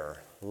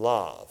prayer,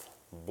 love,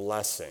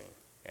 blessing,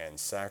 and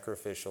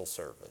sacrificial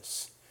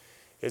service.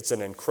 It's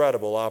an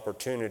incredible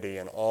opportunity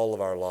in all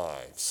of our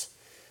lives.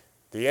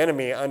 The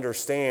enemy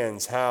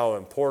understands how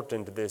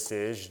important this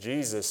is.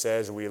 Jesus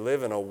says we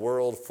live in a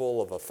world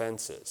full of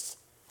offenses.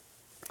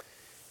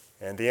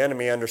 And the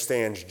enemy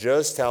understands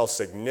just how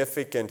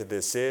significant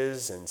this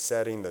is in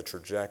setting the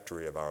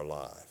trajectory of our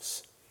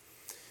lives.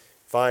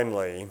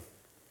 Finally,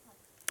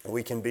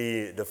 we can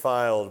be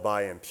defiled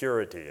by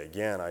impurity.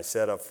 Again, I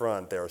said up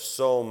front, there are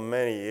so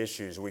many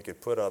issues we could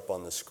put up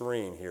on the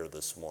screen here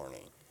this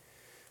morning.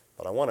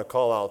 But I want to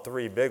call out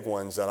three big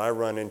ones that I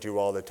run into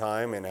all the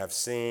time and have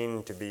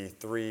seen to be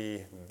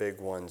three big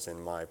ones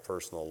in my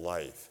personal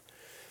life.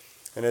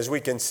 And as we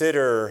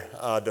consider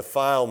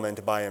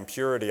defilement by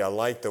impurity, I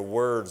like the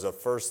words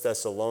of 1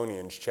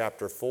 Thessalonians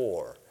chapter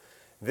 4.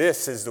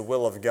 This is the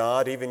will of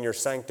God, even your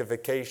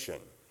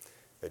sanctification,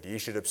 that ye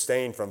should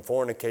abstain from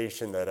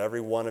fornication, that every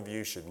one of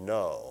you should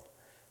know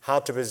how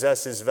to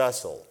possess his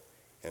vessel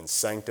in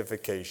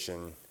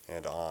sanctification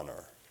and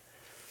honor.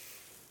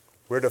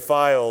 We're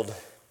defiled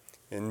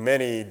in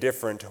many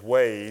different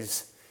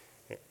ways.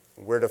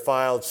 We're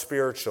defiled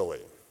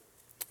spiritually.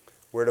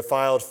 We're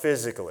defiled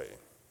physically.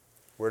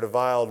 We're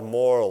defiled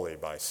morally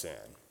by sin.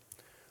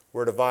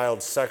 We're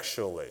defiled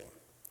sexually.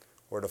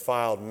 We're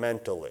defiled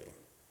mentally.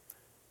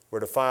 We're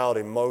defiled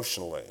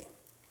emotionally.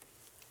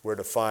 We're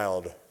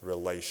defiled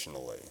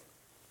relationally.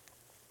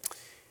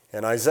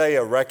 And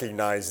Isaiah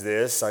recognized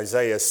this.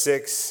 Isaiah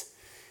 6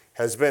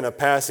 has been a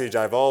passage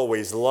I've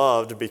always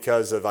loved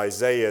because of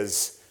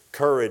Isaiah's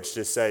courage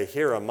to say,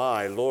 "Here am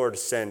I, Lord,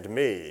 send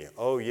me."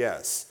 Oh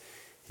yes,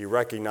 he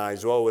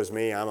recognized, "Woe is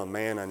me, I'm a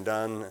man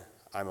undone.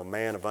 I'm a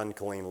man of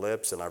unclean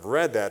lips." And I've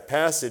read that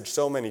passage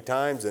so many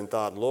times and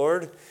thought,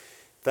 Lord,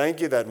 thank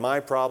you that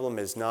my problem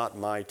is not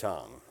my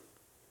tongue.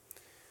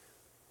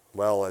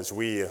 Well, as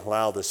we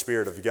allow the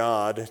Spirit of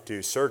God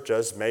to search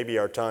us, maybe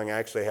our tongue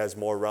actually has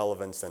more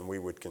relevance than we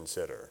would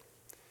consider.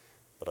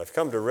 But I've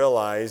come to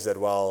realize that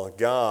while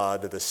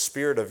God, the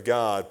Spirit of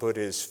God, put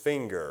his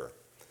finger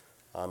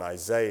on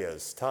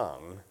Isaiah's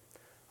tongue,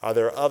 are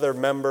there other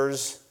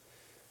members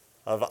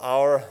of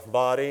our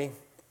body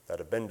that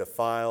have been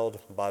defiled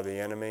by the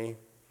enemy?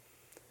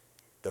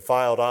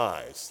 Defiled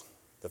eyes,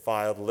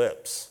 defiled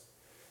lips,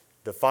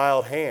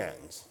 defiled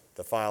hands,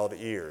 defiled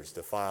ears,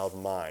 defiled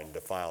mind,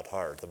 defiled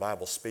heart. The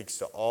Bible speaks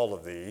to all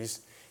of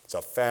these. It's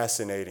a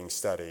fascinating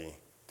study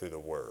through the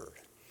Word.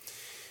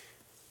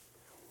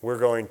 We're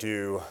going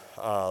to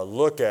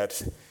look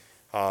at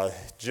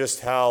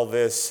just how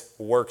this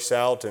works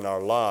out in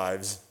our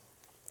lives.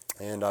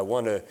 And I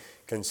want to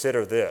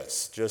consider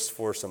this just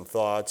for some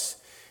thoughts,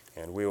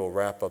 and we will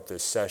wrap up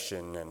this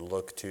session and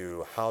look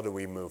to how do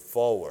we move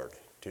forward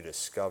to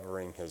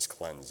discovering his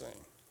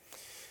cleansing.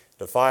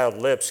 Defiled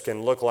lips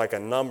can look like a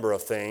number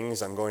of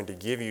things. I'm going to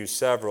give you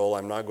several.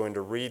 I'm not going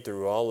to read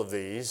through all of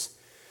these.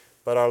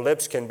 But our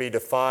lips can be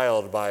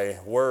defiled by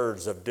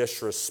words of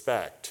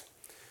disrespect,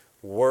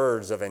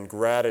 words of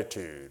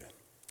ingratitude,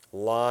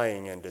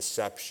 lying and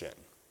deception,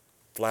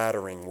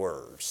 flattering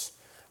words.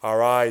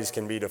 Our eyes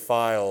can be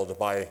defiled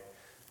by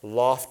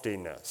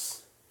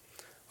loftiness.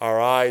 Our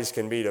eyes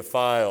can be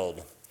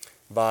defiled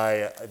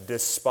by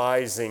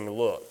despising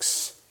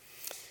looks,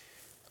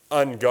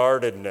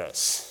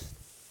 unguardedness,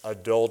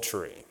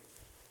 adultery.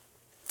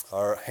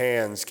 Our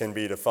hands can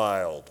be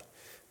defiled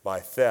by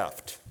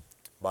theft,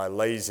 by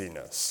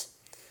laziness,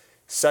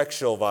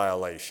 sexual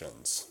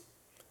violations,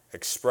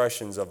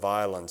 expressions of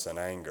violence and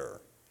anger.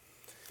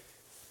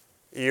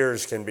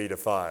 Ears can be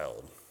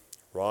defiled,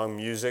 wrong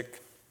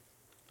music,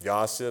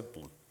 gossip,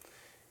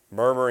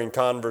 murmuring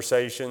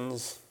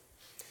conversations.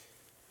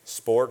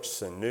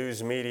 Sports and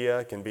news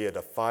media can be a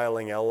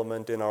defiling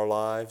element in our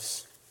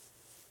lives.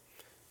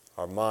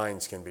 Our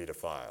minds can be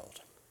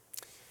defiled.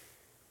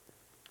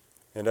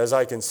 And as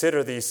I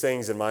consider these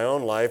things in my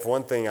own life,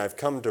 one thing I've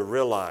come to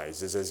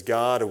realize is as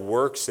God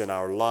works in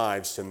our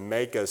lives to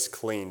make us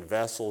clean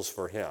vessels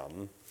for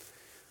Him,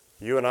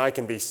 you and I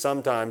can be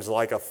sometimes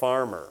like a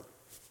farmer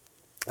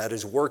that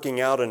is working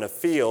out in a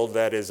field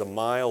that is a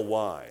mile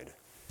wide.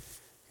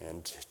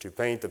 And to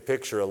paint the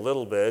picture a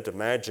little bit,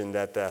 imagine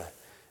that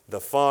the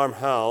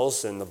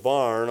farmhouse and the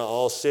barn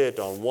all sit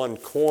on one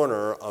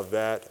corner of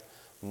that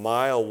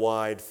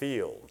mile-wide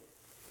field.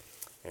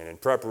 And in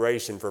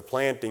preparation for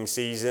planting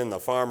season, the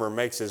farmer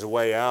makes his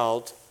way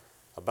out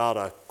about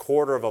a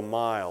quarter of a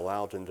mile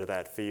out into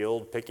that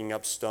field, picking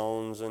up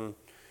stones and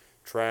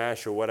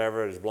trash or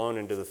whatever is blown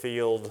into the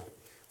field,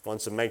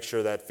 wants to make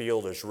sure that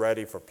field is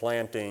ready for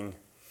planting.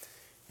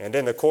 And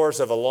in the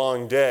course of a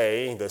long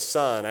day, the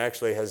sun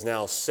actually has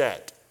now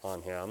set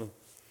on him.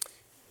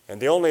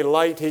 And the only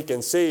light he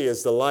can see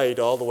is the light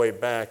all the way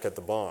back at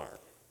the barn.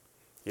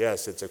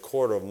 Yes, it's a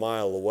quarter of a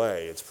mile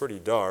away. It's pretty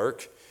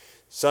dark.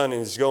 Sun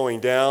is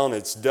going down.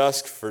 It's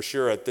dusk for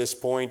sure at this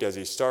point as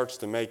he starts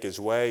to make his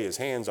way. His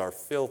hands are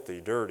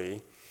filthy,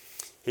 dirty.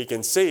 He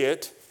can see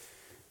it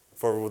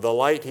for the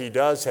light he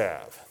does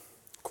have,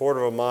 a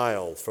quarter of a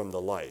mile from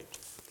the light.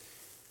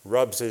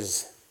 Rubs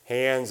his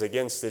hands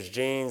against his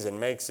jeans and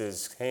makes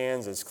his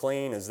hands as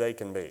clean as they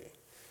can be.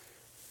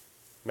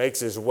 Makes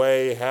his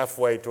way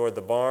halfway toward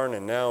the barn,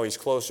 and now he's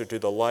closer to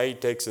the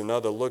light, takes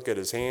another look at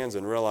his hands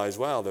and realizes,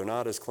 wow, they're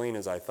not as clean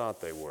as I thought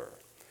they were.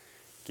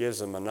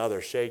 Gives him another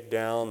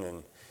shakedown,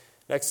 and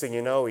next thing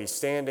you know, he's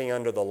standing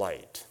under the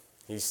light.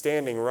 He's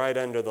standing right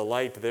under the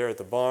light there at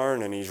the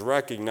barn, and he's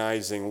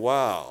recognizing,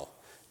 wow,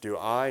 do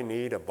I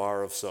need a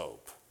bar of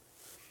soap?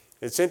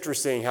 It's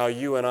interesting how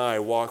you and I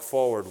walk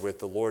forward with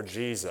the Lord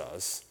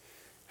Jesus,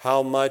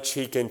 how much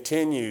He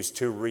continues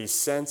to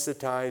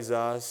resensitize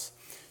us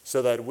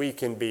so that we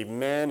can be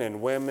men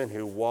and women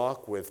who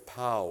walk with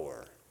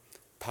power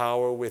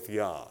with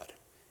God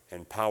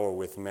and power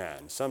with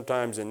men.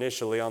 Sometimes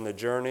initially on the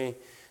journey,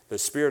 the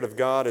Spirit of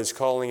God is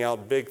calling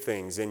out big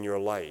things in your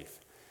life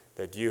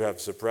that you have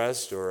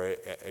suppressed or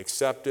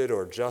accepted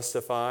or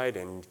justified,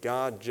 and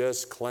God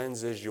just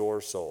cleanses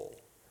your soul.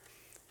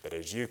 But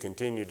as you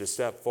continue to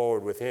step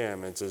forward with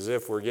Him, it's as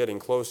if we're getting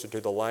closer to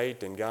the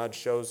light and God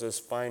shows us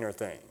finer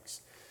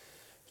things.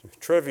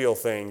 Trivial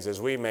things as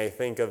we may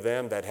think of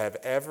them that have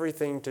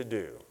everything to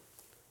do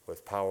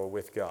with power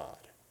with God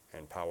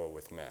and power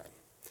with men.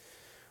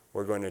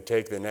 We're going to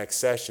take the next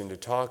session to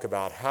talk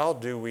about how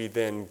do we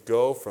then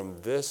go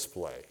from this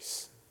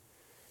place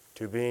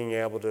to being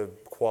able to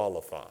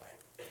qualify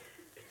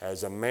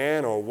as a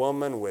man or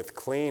woman with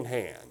clean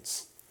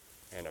hands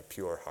and a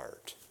pure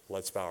heart.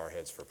 Let's bow our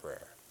heads for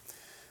prayer.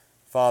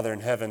 Father in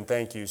heaven,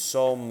 thank you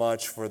so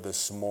much for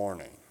this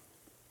morning.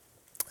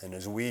 And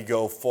as we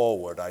go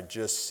forward, I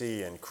just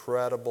see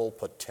incredible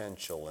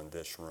potential in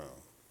this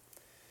room.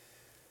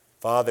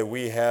 Father,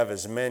 we have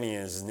as many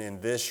as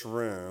in this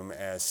room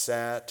as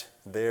sat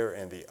there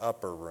in the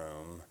upper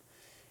room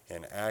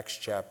in Acts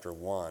chapter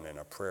 1 in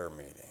a prayer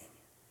meeting.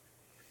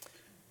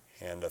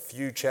 And a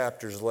few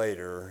chapters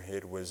later,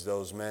 it was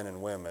those men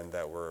and women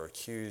that were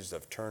accused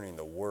of turning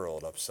the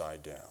world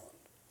upside down.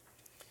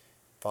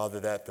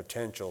 Father, that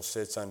potential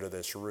sits under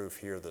this roof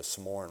here this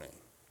morning.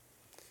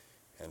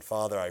 And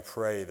Father, I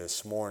pray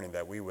this morning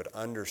that we would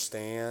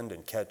understand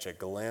and catch a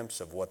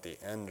glimpse of what the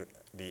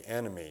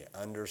enemy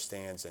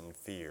understands and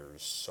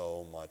fears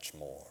so much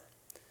more.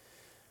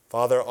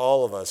 Father,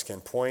 all of us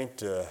can point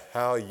to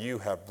how you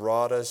have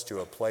brought us to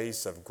a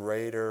place of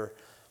greater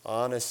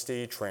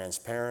honesty,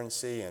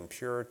 transparency, and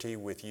purity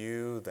with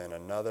you than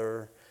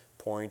another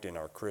point in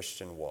our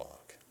Christian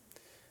walk.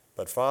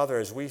 But Father,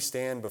 as we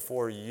stand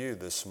before you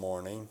this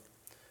morning,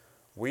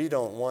 we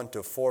don't want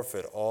to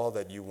forfeit all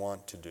that you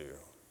want to do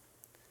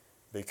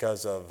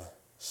because of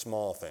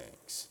small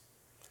things,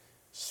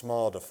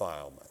 small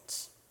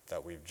defilements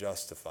that we've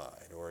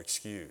justified or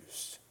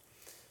excused.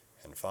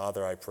 And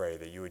Father, I pray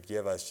that you would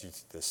give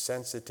us the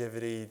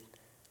sensitivity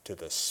to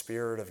the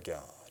Spirit of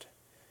God,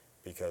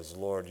 because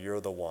Lord, you're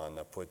the one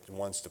that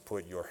wants to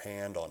put your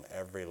hand on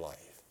every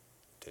life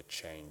to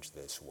change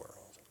this world.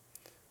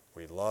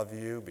 We love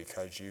you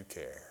because you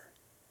care.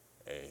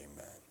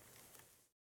 Amen.